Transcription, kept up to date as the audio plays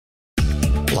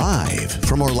Live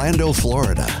from Orlando,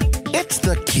 Florida, it's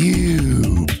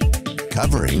theCUBE.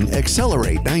 Covering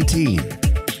Accelerate 19.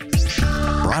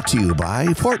 Brought to you by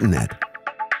Fortinet.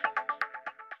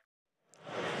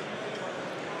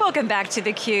 Welcome back to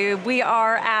theCUBE. We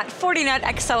are at Fortinet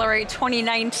Accelerate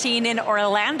 2019 in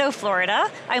Orlando,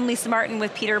 Florida. I'm Lisa Martin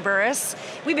with Peter Burris.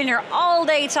 We've been here all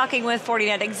day talking with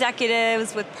Fortinet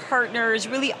executives, with partners,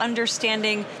 really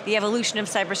understanding the evolution of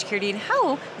cybersecurity and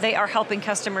how they are helping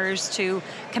customers to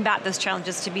combat those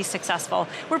challenges to be successful.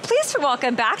 We're pleased to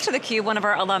welcome back to theCUBE one of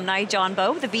our alumni, Jon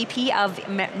Bove, the VP of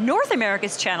North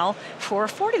America's channel for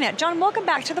Fortinet. Jon, welcome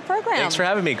back to the program. Thanks for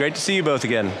having me, great to see you both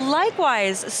again.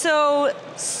 Likewise, so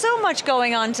much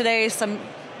going on today, some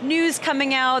news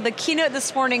coming out. The keynote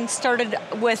this morning started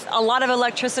with a lot of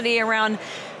electricity around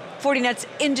Fortinet's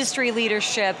industry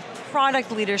leadership,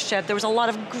 product leadership. There was a lot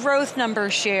of growth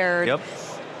numbers shared. Yep.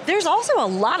 There's also a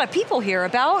lot of people here,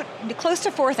 about close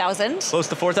to 4,000. Close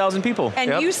to 4,000 people.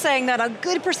 And you saying that a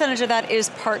good percentage of that is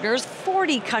partners,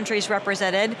 40 countries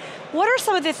represented. What are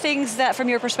some of the things that, from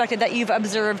your perspective, that you've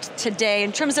observed today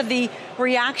in terms of the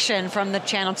reaction from the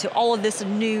channel to all of this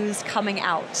news coming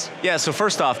out? Yeah, so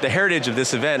first off, the heritage of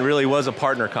this event really was a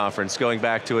partner conference going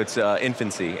back to its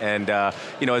infancy. And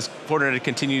as Fortinet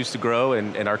continues to grow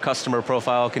and our customer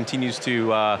profile continues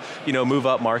to move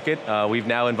up market, we've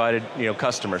now invited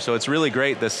customers. So it's really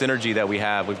great, the synergy that we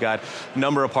have. We've got a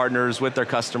number of partners with their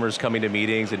customers coming to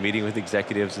meetings and meeting with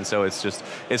executives, and so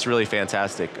it's really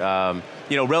fantastic.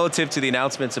 Relative to the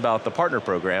announcements about the partner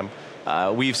program,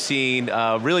 we've seen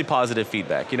really positive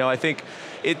feedback. I think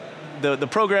the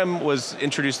program was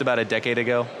introduced about a decade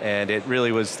ago, and it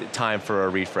really was time for a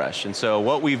refresh. And so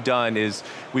what we've done is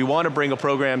we want to bring a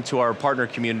program to our partner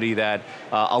community that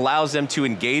allows them to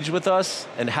engage with us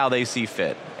and how they see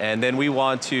fit. And then we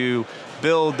want to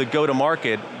build the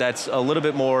go-to-market that's a little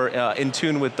bit more in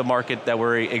tune with the market that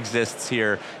exists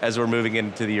here as we're moving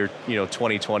into the year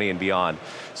 2020 and beyond.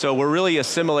 So we're really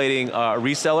assimilating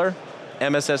reseller,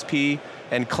 MSSP,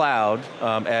 and cloud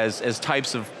as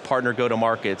types of partner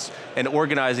go-to-markets and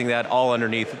organizing that all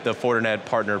underneath the Fortinet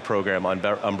Partner Program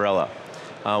umbrella.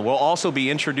 We'll also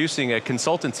be introducing a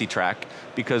consultancy track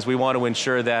because we want to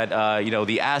ensure that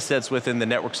the assets within the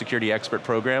Network Security Expert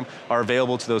Program are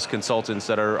available to those consultants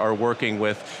that are working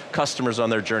with customers on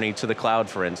their journey to the cloud,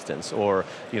 for instance, or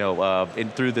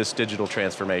through this digital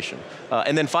transformation.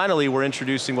 And then finally, we're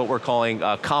introducing what we're calling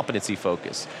competency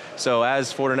focus. So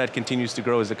as Fortinet continues to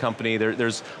grow as a company,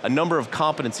 there's a number of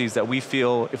competencies that we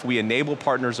feel if we enable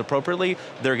partners appropriately,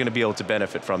 they're going to be able to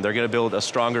benefit from. They're going to build a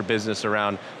stronger business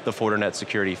around the Fortinet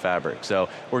security fabric. So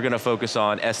we're going to focus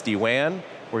on SD-WAN,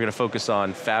 we're going to focus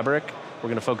on fabric, we're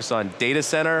going to focus on data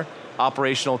center,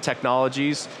 operational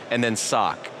technologies, and then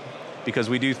SOC. Because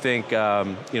we do think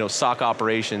SOC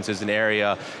operations is an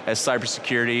area, as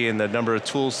cybersecurity and the number of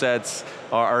tool sets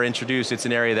are introduced, it's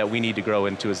an area that we need to grow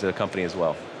into as a company as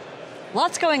well.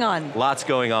 Lots going on. Lots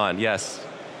going on, yes.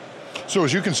 So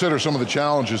as you consider some of the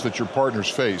challenges that your partners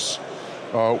face,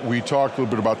 we talked a little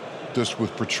bit about this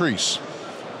with Patrice.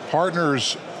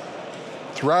 Partners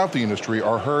throughout the industry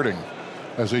are hurting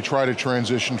as they try to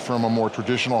transition from a more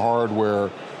traditional hardware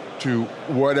to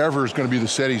whatever is going to be the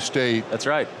steady state. That's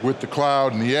right. With the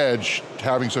cloud and the edge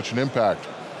having such an impact.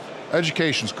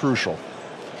 Education's crucial.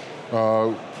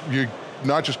 You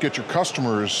not just get your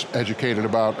customers educated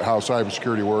about how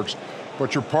cybersecurity works,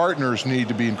 but your partners need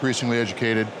to be increasingly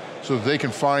educated so that they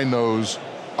can find those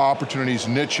opportunities,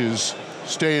 niches,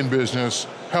 stay in business,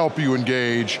 help you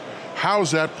engage.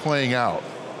 How's that playing out?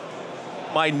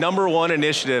 My number one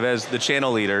initiative as the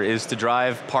channel leader is to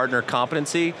drive partner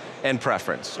competency and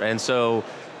preference. And so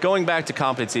going back to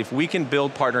competency, if we can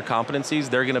build partner competencies,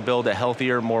 they're going to build a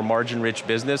healthier, more margin-rich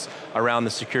business around the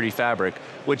security fabric,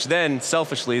 which then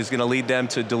selfishly is going to lead them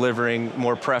to delivering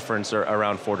more preference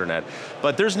around Fortinet.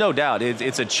 But there's no doubt,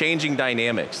 it's a changing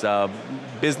dynamics.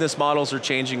 Business models are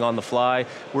changing on the fly.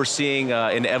 We're seeing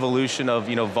an evolution of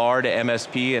VAR to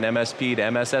MSP and MSP to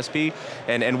MSSP,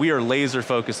 and we are laser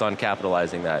focused on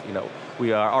capitalizing that.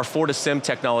 Our FortiSIM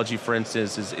technology, for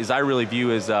instance, is I really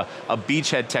view as a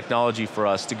beachhead technology for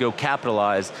us to go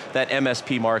capitalize that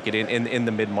MSP market in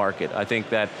the mid-market. I think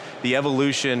that the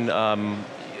evolution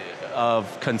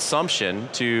of consumption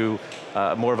to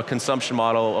more of a consumption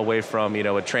model away from a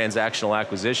transactional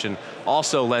acquisition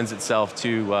also lends itself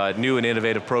to new and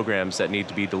innovative programs that need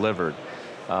to be delivered.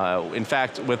 In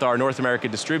fact, with our North American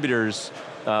distributors,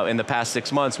 in the past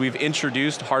 6 months, we've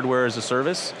introduced hardware as a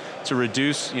service to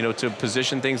reduce, to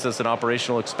position things as an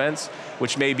operational expense,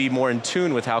 which may be more in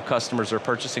tune with how customers are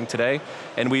purchasing today.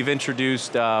 And we've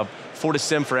introduced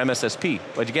FortiSIM for MSSP.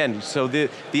 But again, so the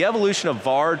evolution of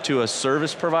VAR to a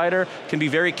service provider can be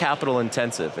very capital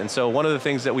intensive. And so one of the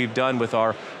things that we've done with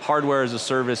our hardware as a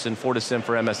service and FortiSIM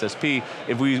for MSSP,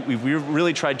 we've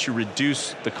really tried to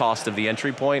reduce the cost of the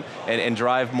entry point and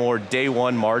drive more day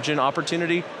one margin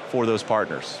opportunity for those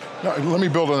partners. Now, let me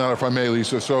build on that if I may,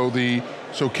 Lisa.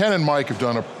 So Ken and Mike have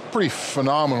done a pretty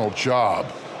phenomenal job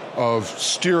of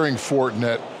steering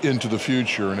Fortinet into the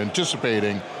future and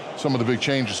anticipating some of the big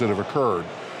changes that have occurred.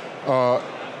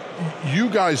 You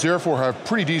guys therefore have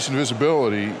pretty decent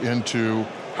visibility into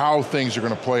how things are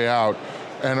going to play out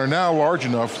and are now large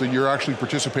enough that you're actually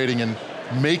participating in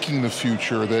making the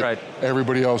future that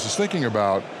everybody else is thinking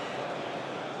about.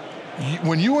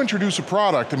 When you introduce a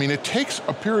product, I mean, it takes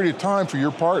a period of time for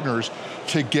your partners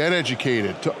to get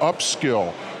educated, to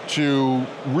upskill, to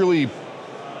really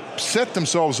set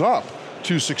themselves up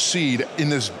to succeed in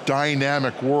this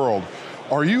dynamic world.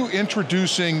 Are you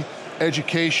introducing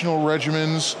educational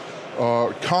regimens,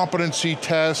 competency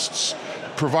tests,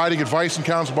 providing advice and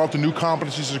counsel about the new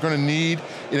competencies they're going to need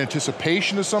in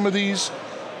anticipation of some of these,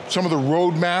 some of the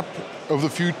roadmap of the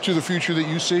future that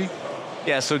you see?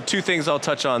 Yeah, so two things I'll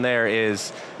touch on there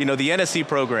is, the NSE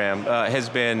program has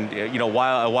been, a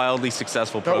wildly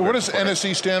successful program. What does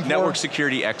NSE stand for? Network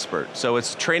Security Expert. So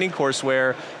it's training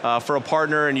courseware for a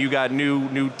partner, and you got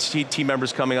new team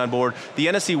members coming on board. The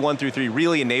NSE 1 through 3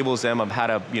 really enables them of how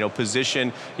to,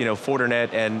 position,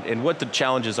 Fortinet and what the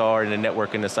challenges are in a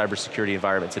network in a cybersecurity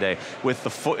environment today, with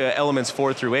the elements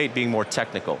 4 through 8 being more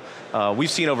technical.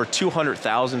 We've seen over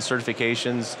 200,000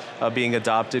 certifications being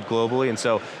adopted globally, and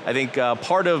so I think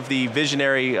part of the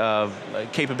visionary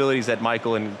capabilities that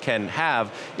Michael and Ken have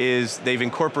is they've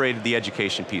incorporated the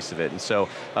education piece of it, and so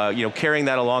carrying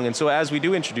that along, and so as we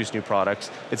do introduce new products,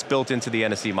 it's built into the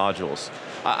NSE modules.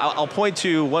 I'll point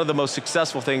to one of the most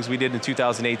successful things we did in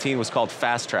 2018 was called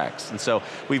Fast Tracks, and so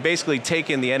we've basically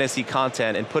taken the NSE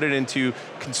content and put it into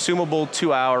consumable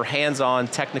 2-hour hands-on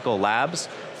technical labs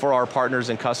for our partners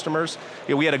and customers.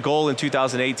 We had a goal in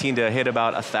 2018 to hit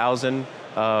about 1,000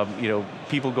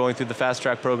 people going through the Fast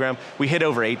Track program. We hit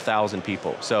over 8,000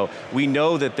 people. So we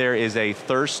know that there is a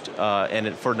thirst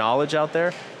for knowledge out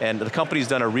there, and the company's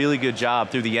done a really good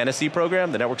job through the NSE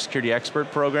program, the Network Security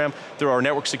Expert program, through our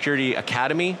Network Security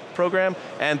Academy program,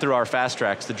 and through our Fast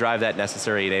Tracks to drive that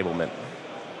necessary enablement.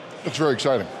 That's very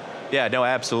exciting. Yeah, no,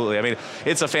 absolutely. I mean,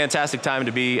 it's a fantastic time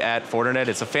to be at Fortinet.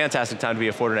 It's a fantastic time to be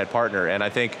a Fortinet partner. And I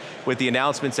think with the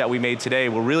announcements that we made today,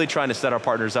 we're really trying to set our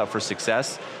partners up for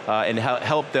success and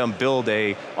help them build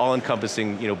a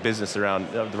all-encompassing business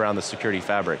around the security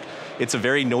fabric. It's a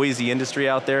very noisy industry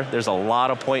out there. There's a lot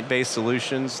of point-based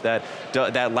solutions that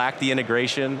lack the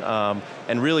integration.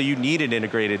 And really you need an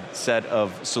integrated set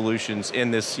of solutions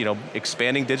in this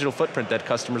expanding digital footprint that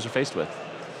customers are faced with.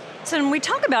 So when we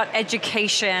talk about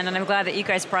education, and I'm glad that you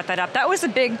guys brought that up, that was a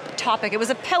big topic. It was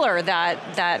a pillar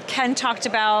that Ken talked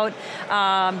about,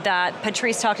 that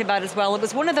Patrice talked about as well. It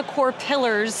was one of the core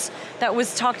pillars that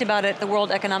was talked about at the World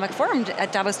Economic Forum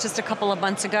at Davos just a couple of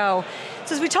months ago.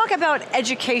 So as we talk about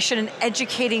education and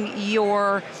educating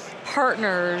your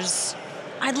partners,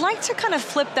 I'd like to kind of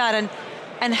flip that and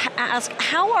ask,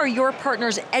 how are your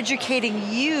partners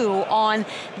educating you on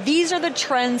these are the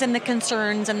trends and the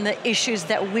concerns and the issues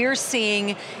that we're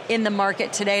seeing in the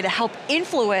market today to help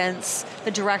influence the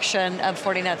direction of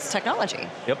Fortinet's technology?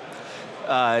 Yep.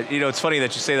 It's funny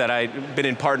that you say that. I've been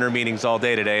in partner meetings all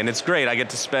day today, and it's great. I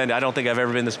get to spend, I don't think I've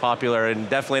ever been this popular, and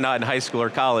definitely not in high school or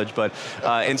college, but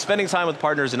in spending time with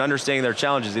partners and understanding their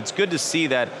challenges, it's good to see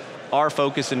that our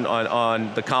focus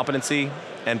on the competency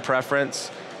and preference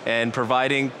and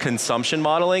providing consumption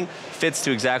modeling fits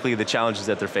to exactly the challenges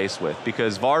that they're faced with.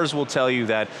 Because VARs will tell you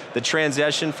that the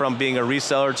transition from being a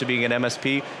reseller to being an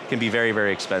MSP can be very,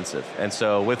 very expensive. And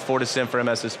so with FortiSIM for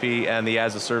MSSP and the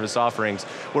as-a-service offerings,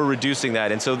 we're reducing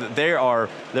that. And so they're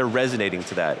resonating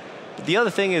to that. The other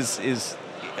thing is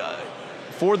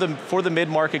for the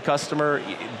mid-market customer,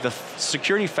 the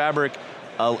security fabric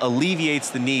alleviates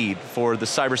the need for the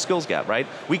cyber skills gap, right?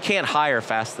 We can't hire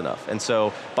fast enough, and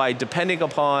so by depending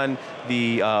upon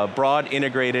the broad,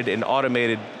 integrated, and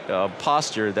automated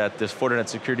posture that this Fortinet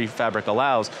security fabric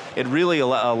allows, it really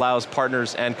allows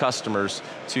partners and customers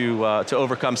to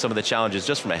overcome some of the challenges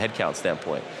just from a headcount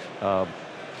standpoint.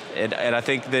 And I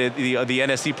think the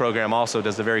NSE program also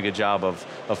does a very good job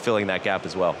of filling that gap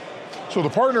as well. So the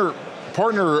partner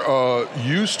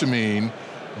used to mean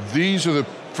these are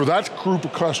for that group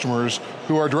of customers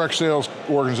who our direct sales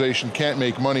organization can't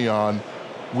make money on,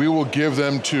 we will give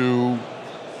them to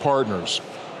partners.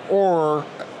 Or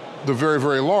the very,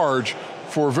 very large,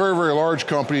 for a very, very large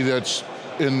company that's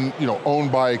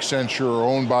owned by Accenture or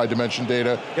owned by Dimension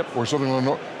Data, or something like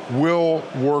that, we'll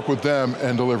work with them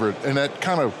and deliver it. And that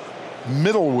kind of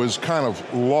middle was kind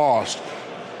of lost.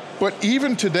 But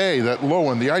even today, that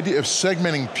low end, the idea of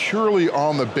segmenting purely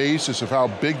on the basis of how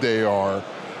big they are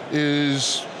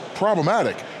is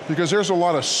problematic, because there's a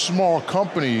lot of small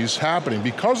companies happening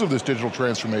because of this digital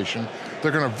transformation.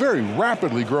 They're going to very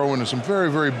rapidly grow into some very,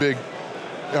 very big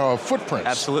footprints.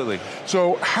 Absolutely.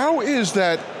 So how is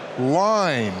that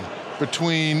line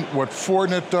between what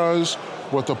Fortinet does,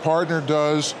 what the partner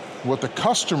does, what the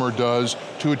customer does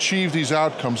to achieve these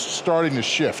outcomes starting to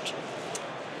shift?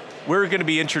 We're going to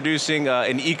be introducing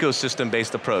an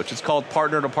ecosystem-based approach. It's called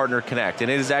Partner to Partner Connect, and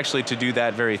it is actually to do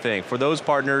that very thing. For those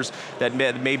partners that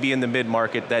may be in the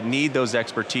mid-market that need those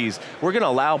expertise, we're going to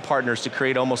allow partners to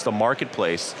create almost a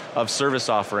marketplace of service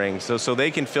offerings so they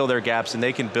can fill their gaps and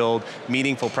they can build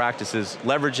meaningful practices,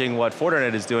 leveraging what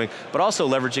Fortinet is doing, but also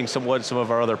leveraging what some of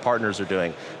our other partners are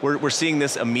doing. We're seeing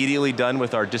this immediately done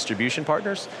with our distribution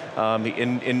partners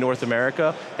in North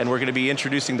America, and we're going to be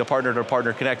introducing the Partner to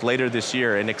Partner Connect later this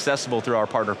year and accessible through our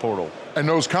partner portal. And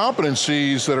those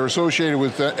competencies that are associated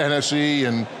with the NSE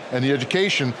and the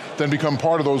education then become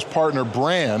part of those partner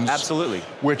brands. Absolutely.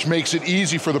 Which makes it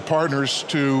easy for the partners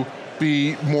to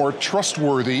be more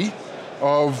trustworthy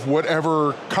of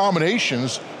whatever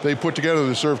combinations they put together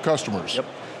to serve customers. Yep.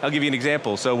 I'll give you an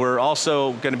example. So we're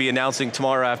also going to be announcing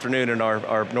tomorrow afternoon in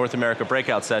our North America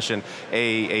breakout session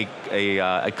a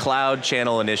cloud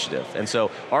channel initiative. And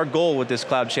so our goal with this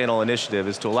cloud channel initiative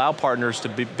is to allow partners to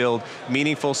build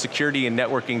meaningful security and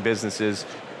networking businesses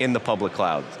in the public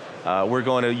cloud. We're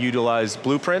going to utilize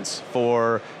blueprints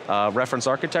for reference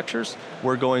architectures.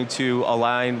 We're going to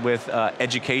align with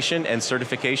education and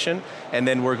certification, and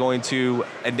then we're going to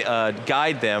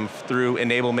guide them through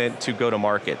enablement to go to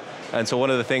market. And so one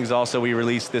of the things also we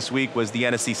released this week was the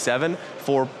NSE 7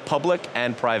 for public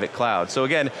and private cloud. So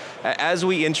again, as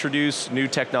we introduce new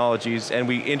technologies and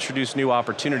we introduce new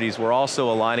opportunities, we're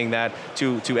also aligning that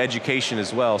to education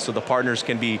as well, so the partners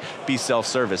can be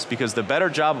self-service. Because the better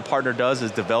job a partner does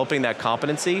is developing that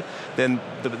competency, then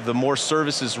the more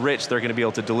services rich they're going to be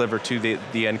able to deliver to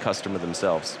the end customer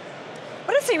themselves.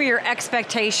 What are some of your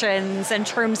expectations in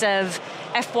terms of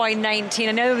FY19?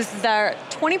 I know it was the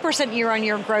 20%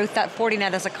 year-on-year growth that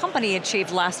Fortinet as a company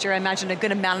achieved last year. I imagine a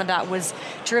good amount of that was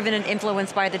driven and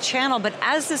influenced by the channel, but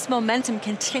as this momentum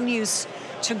continues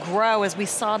to grow, as we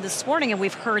saw this morning and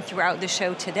we've heard throughout the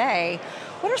show today,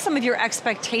 what are some of your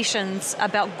expectations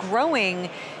about growing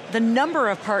the number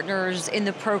of partners in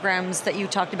the programs that you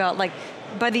talked about, like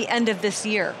by the end of this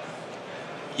year?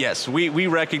 Yes, we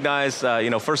recognize,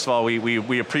 first of all,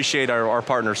 we appreciate our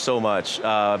partners so much,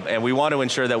 and we want to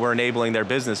ensure that we're enabling their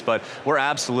business, but we're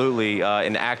absolutely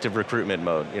in active recruitment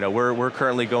mode. We're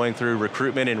currently going through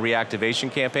recruitment and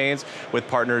reactivation campaigns with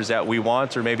partners that we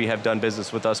want or maybe have done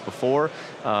business with us before.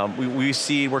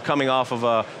 We're coming off of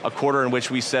a quarter in which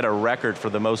we set a record for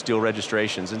the most deal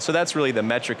registrations, and so that's really the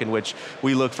metric in which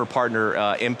we look for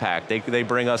partner impact. They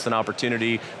bring us an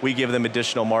opportunity, we give them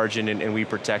additional margin, and we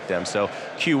protect them. So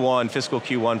fiscal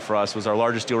Q1 for us was our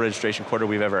largest deal registration quarter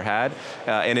we've ever had.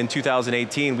 And in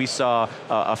 2018, we saw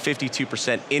a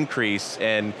 52% increase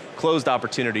in closed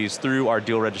opportunities through our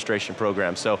deal registration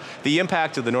program. So the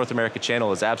impact of the North America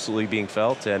channel is absolutely being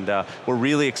felt, and we're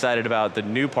really excited about the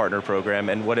new partner program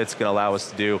and what it's going to allow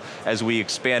us to do as we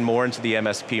expand more into the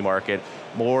MSP market,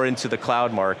 more into the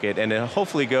cloud market, and then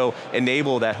hopefully go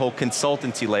enable that whole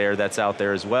consultancy layer that's out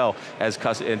there as well as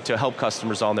to help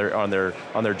customers on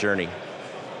their journey.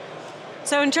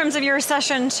 So in terms of your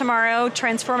session tomorrow,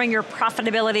 transforming your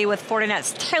profitability with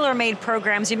Fortinet's tailor-made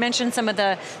programs, you mentioned some of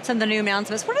the new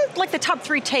announcements. What are like the top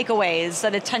 3 takeaways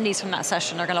that attendees from that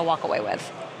session are going to walk away with?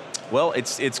 Well,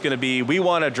 it's going to be, we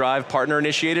want to drive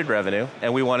partner-initiated revenue,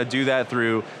 and we want to do that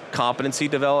through competency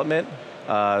development,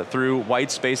 through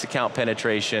white space account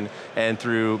penetration, and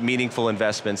through meaningful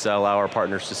investments that allow our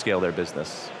partners to scale their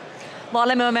business. A lot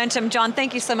of momentum. Jon,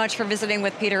 thank you so much for visiting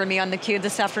with Peter and me on theCUBE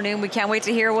this afternoon. We can't wait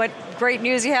to hear what great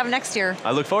news you have next year.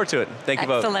 I look forward to it. Thank you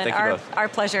both. Excellent, our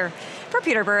pleasure. For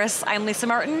Peter Burris, I'm Lisa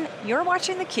Martin. You're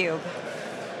watching theCUBE.